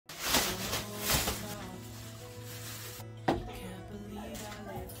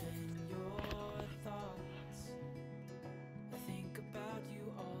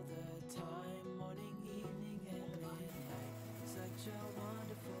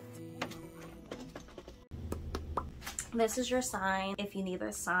this is your sign. If you need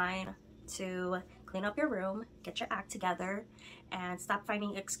this sign to clean up your room, get your act together, and stop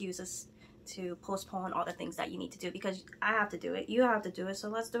finding excuses to postpone all the things that you need to do, because I have to do it, you have to do it, so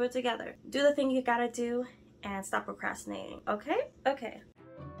let's do it together. Do the thing you gotta do and stop procrastinating, okay? Okay.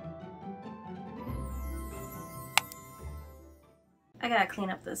 I gotta clean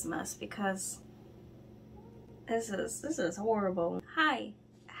up this mess because this is horrible. Hi,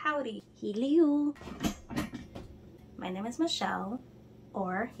 howdy, hello. My name is Michelle,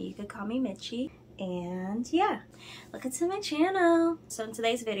 or you could call me Mitchie. And yeah, welcome to my channel. So in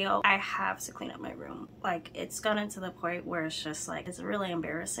today's video, I have to clean up my room. Like, it's gotten to the point where it's just like, it's really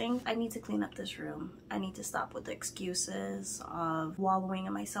embarrassing. I need to clean up this room. I need to stop with the excuses of wallowing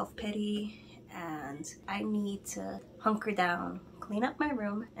in my self-pity, and I need to hunker down, clean up my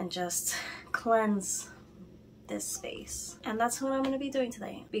room, and just cleanse this space. And that's what I'm gonna be doing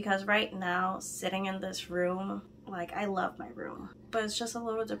today, because right now, sitting in this room, like, I love my room, but it's just a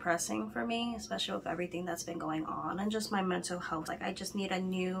little depressing for me, especially with everything that's been going on and just my mental health. Like, I just need a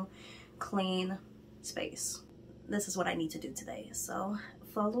new, clean space. This is what I need to do today. So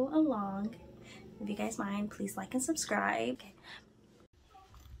follow along. If you guys mind, please like and subscribe. Okay.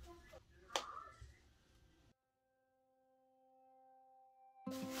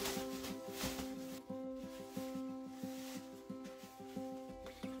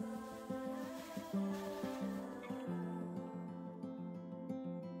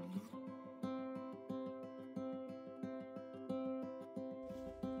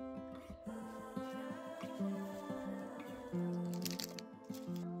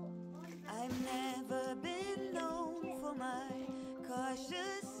 I've never been known for my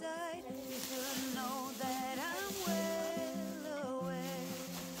cautious side. You should know that I'm well aware.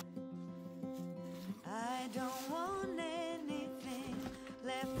 I don't want anything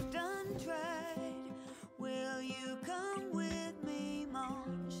left untried. Will you come with me,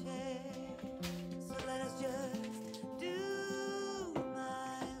 mon cher? So let us just do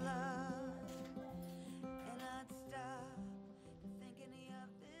my love and not stop to think any of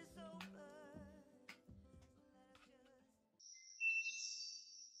this over.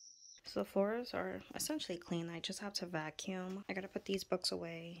 So the floors are essentially clean. I just have to vacuum. I gotta put these books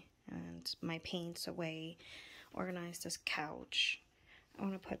away and my paints away, organize this couch. I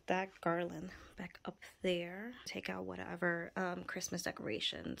want to put that garland back up there, take out whatever Christmas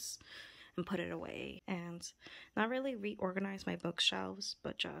decorations and put it away, and not really reorganize my bookshelves,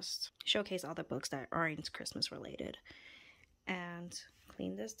 but just showcase all the books that aren't Christmas related, and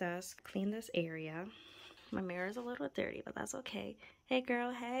clean this desk, clean this area. My mirror is a little dirty, but that's okay. Hey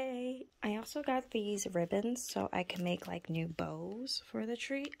girl, hey. I also got these ribbons so I can make like new bows for the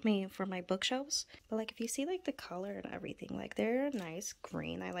tree. I mean, for my bookshelves. But like, if you see like the color and everything, like they're a nice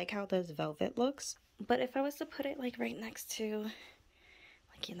green. I like how this velvet looks. But if I was to put it like right next to,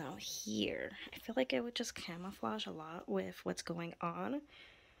 like, you know, here, I feel like it would just camouflage a lot with what's going on.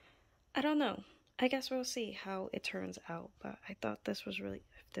 I don't know. I guess we'll see how it turns out. But I thought this was really,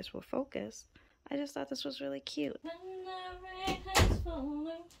 if this will focus, I just thought this was really cute.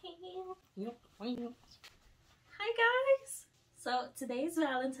 Hi guys! So today's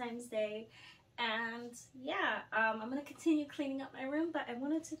Valentine's Day, and yeah, I'm gonna continue cleaning up my room, but I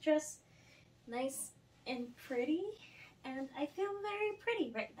wanted to dress nice and pretty, and I feel very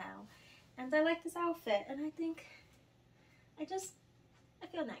pretty right now. And I like this outfit, and I think I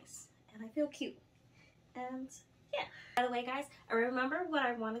feel nice, and I feel cute, and yeah. By the way, guys, I remember what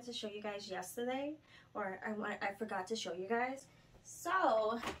I wanted to show you guys yesterday, or I forgot to show you guys.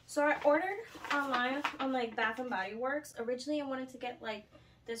 So I ordered online on like Bath and Body Works. Originally, I wanted to get like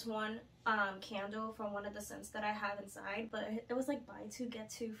this one candle from one of the scents that I have inside, but it was like buy two get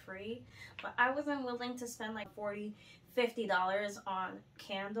two free. But I wasn't willing to spend like $40–50 on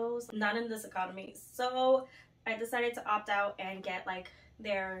candles, not in this economy. So I decided to opt out and get like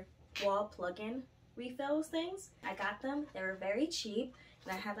their wall plug-in refills things. I got them. They were very cheap,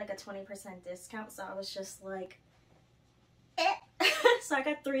 and I had like a 20% discount, so I was just like, eh. So I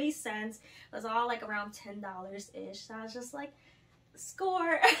got 3 cents. It was all like around $10-ish. So I was just like,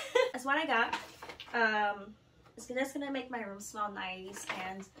 score. That's what I got. It's just gonna make my room smell nice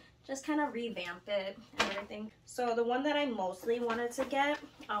and just kind of revamp it and everything. So the one that I mostly wanted to get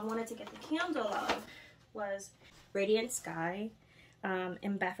the candle of was Radiant Sky.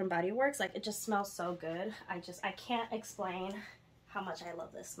 In Bath and Body Works. Like, it just smells so good. I can't explain how much I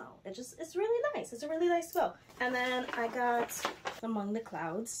love this smell. It's really nice. It's a really nice smell. And then I got Among the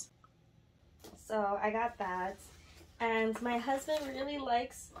Clouds. So I got that. And my husband really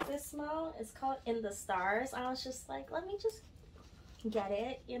likes this smell. It's called In the Stars. I was just like, let me just get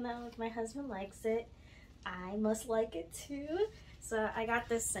it, you know, if my husband likes it. I must like it too. So I got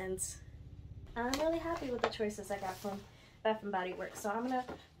this scent. I'm really happy with the choices I got from Bath and Body Works. So I'm gonna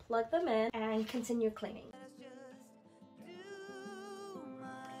plug them in and continue cleaning.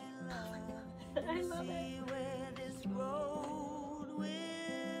 I love it.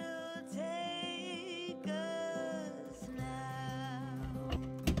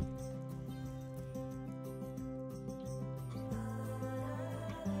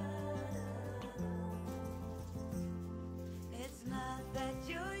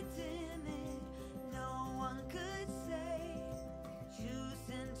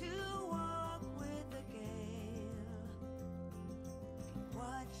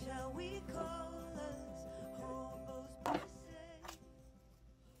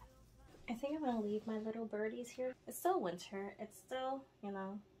 I think I'm gonna leave my little birdies here. It's still winter. It's still, you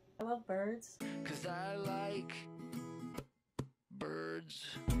know, I love birds. 'Cause I like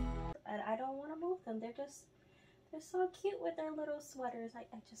birds. I don't want to move them. They're so cute with their little sweaters. I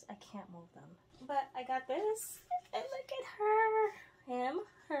can't move them. But I got this. And look at her. Him,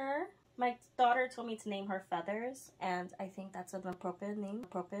 her. My daughter told me to name her Feathers, and I think that's an appropriate name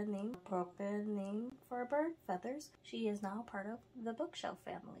for a bird, Feathers. She is now part of the bookshelf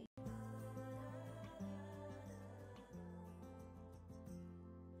family.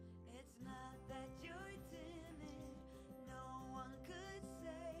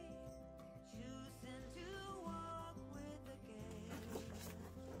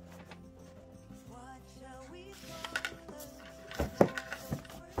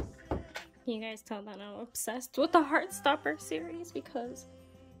 Can you guys tell that I'm obsessed with the Heartstopper series? Because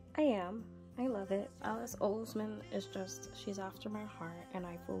I am. I love it. Alice Oseman is just, she's after my heart, and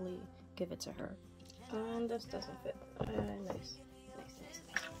I fully give it to her. And this doesn't fit. Nice.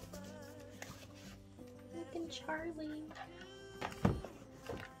 Look at Charlie.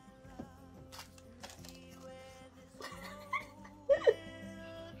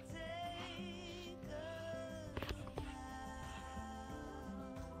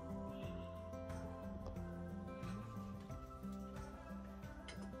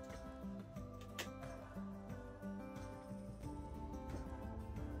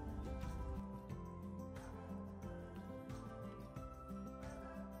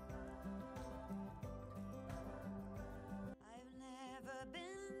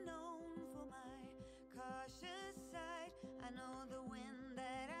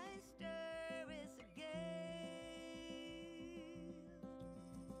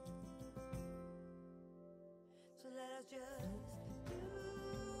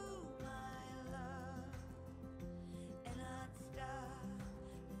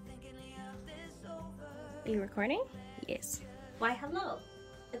 Are you recording? Yes. Why hello.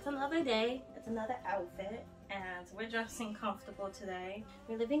 It's another day, it's another outfit, and we're dressing comfortable today.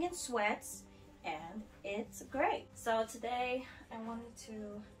 We're living in sweats, and it's great. So today I wanted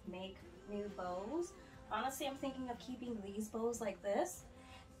to make new bows. Honestly, I'm thinking of keeping these bows like this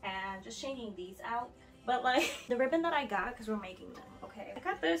and just changing these out. But like the ribbon that I got, because we're making them, okay? I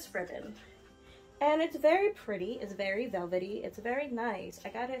got this ribbon, and it's very pretty, it's very velvety, it's very nice. I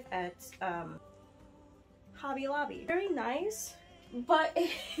got it at Hobby Lobby. Very nice, but it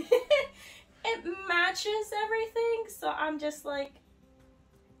matches everything, so I'm just like,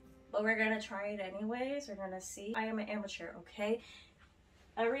 but we're gonna try it anyways. We're gonna see. I am an amateur, okay?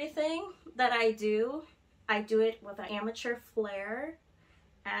 Everything that I do it with an amateur flair,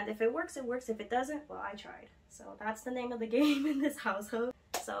 and if it works, it works. If it doesn't, well, I tried. So that's the name of the game in this household.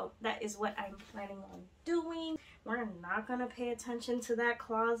 So that is what I'm planning on doing. We're not gonna pay attention to that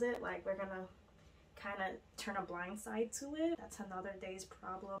closet. Like, we're gonna kind of turn a blind side to it. That's another day's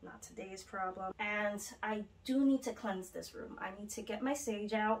problem, not today's problem. And I do need to cleanse this room. I need to get my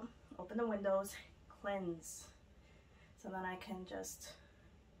sage out, open the windows, cleanse, so then I can just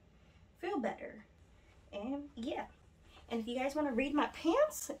feel better. And yeah, and if you guys want to read my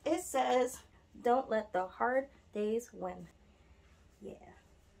pants, it says, don't let the hard days win. Yeah.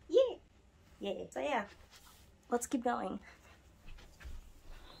 So yeah, let's keep going.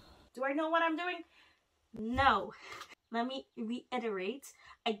 Do I know what I'm doing? No. Let me reiterate.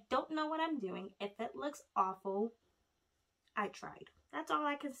 I don't know what I'm doing. If it looks awful, I tried. That's all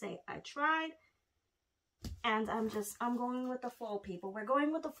I can say. I tried, and I'm going with the flow, people. We're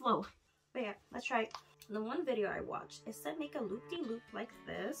going with the flow. But yeah, let's try it. The one video I watched, it said make a loop-de-loop like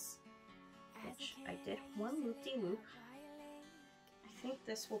this, which I did one loop-de-loop. I think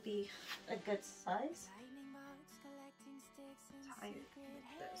this will be a good size. Tie it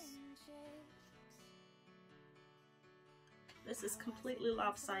like this. This is completely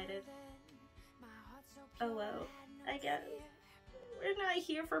lopsided. Oh well, I guess we're not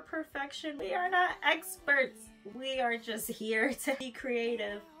here for perfection. We are not experts. We are just here to be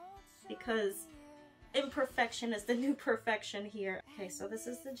creative because imperfection is the new perfection here. Okay, so this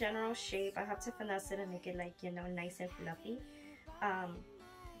is the general shape. I have to finesse it and make it like, you know, nice and fluffy.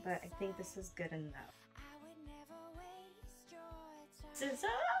 But I think this is good enough.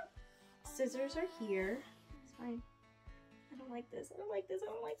 Scissors are here. It's fine. I don't like this. I don't like this. I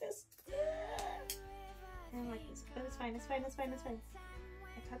don't like this. I don't like this. Oh, it's fine. It's fine. It's fine. It's fine.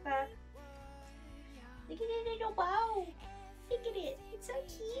 I cut that. Look at it, little bow. Look at it. It's so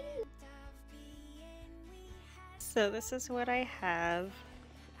cute. So this is what I have.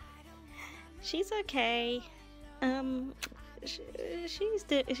 She's okay. She's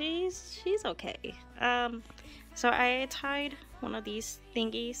okay. So I tied one of these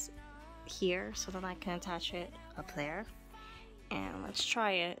thingies here so that I can attach it up there. And let's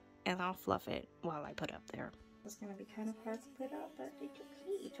try it, and I'll fluff it while I put it up there. It's gonna be kind of hard to put up, but it's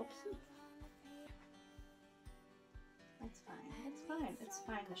okay. It's okay. It's fine. It's fine. It's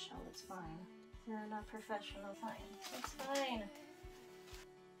fine, Michelle. It's fine. You're not professional. Fine. It's fine.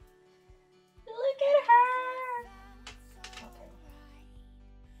 Look at her! Okay.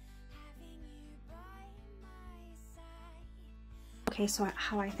 Okay, so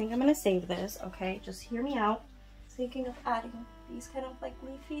how I think I'm gonna save this, okay? Just hear me out. Thinking of adding these kind of like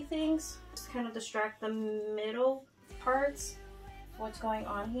leafy things. Just kind of distract the middle parts. What's going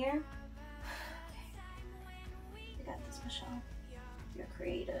on here. Okay. You got this, Michelle. You're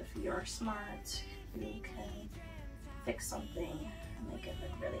creative, you're smart, you can fix something and make it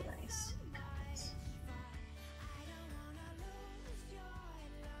look really nice. You got this.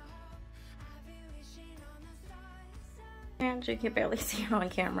 And you can barely see it on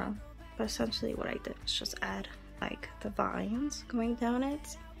camera. But essentially what I did was just add like the vines going down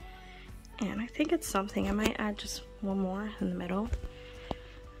it. And I think it's something. I might add just one more in the middle.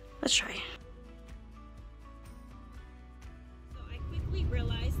 Let's try.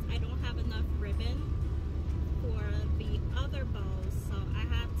 Realized I don't have enough ribbon for the other bows, so I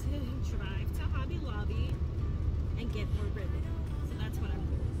had to drive to Hobby Lobby and get more ribbon. So that's what I'm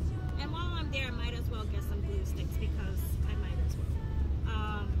doing. And while I'm there, I might as well get some glue sticks because I might as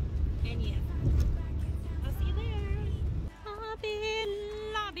well. And yeah, I'll see you there. Hobby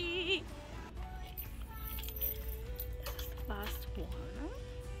Lobby. Last one.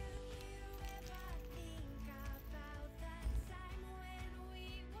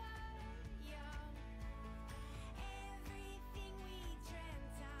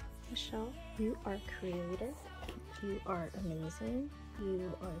 Michelle, you are creative, you are amazing,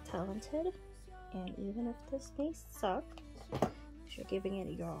 you are talented, and even if this may suck, you're giving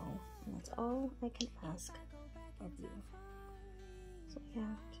it your all, and that's all I can ask of you. So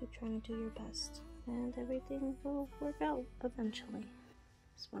yeah, keep trying to do your best, and everything will work out eventually.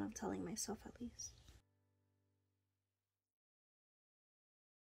 That's what I'm telling myself at least.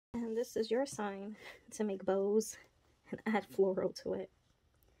 And this is your sign to make bows and add floral to it.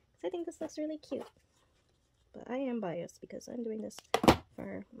 I think this looks really cute, but I am biased because I'm doing this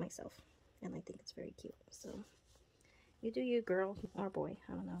for myself and I think it's very cute. So you do you, girl or boy,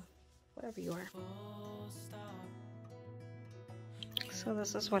 I don't know, whatever you are. So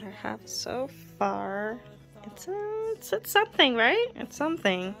this is what I have so far. It's something, right? It's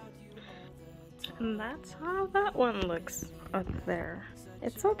something. And that's how that one looks up there.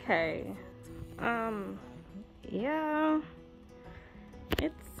 It's okay. Yeah,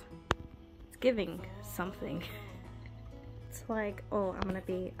 it's giving something. It's like, oh, I'm gonna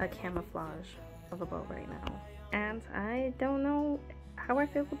be a camouflage of a bow right now, and I don't know how I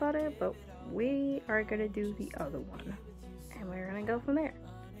feel about it, but we are gonna do the other one and we're gonna go from there.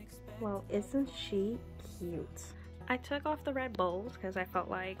 Well, isn't she cute? I took off the red bows because I felt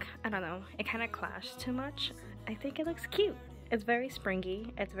like, I don't know, it kind of clashed too much. I think it looks cute. It's very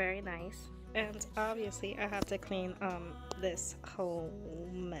springy, it's very nice, and obviously I have to clean this whole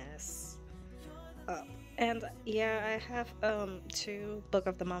mess up. And yeah, I have 2 book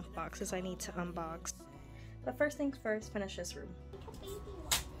of the month boxes I need to unbox. But first things first, finish this room.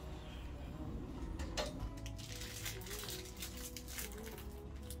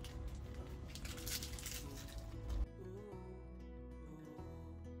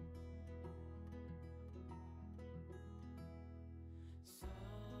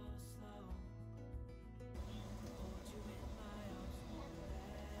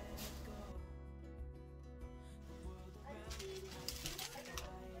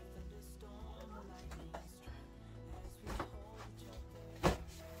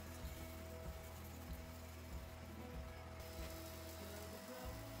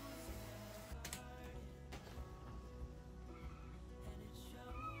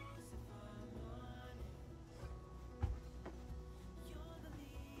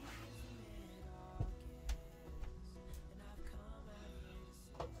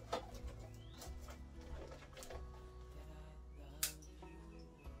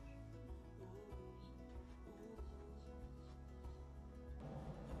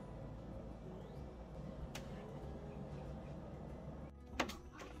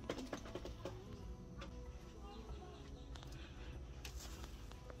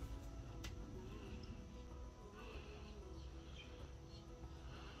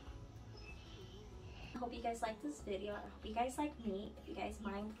 hope you guys like this video. I hope you guys like me. If you guys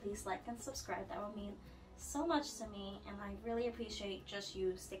mind, please like and subscribe. That would mean so much to me, and I really appreciate just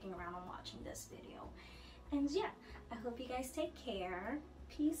you sticking around and watching this video. And yeah, I hope you guys take care.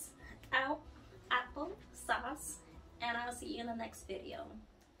 Peace out, apple sauce, and I'll see you in the next video.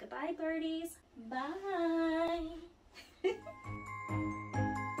 Goodbye, birdies. Bye.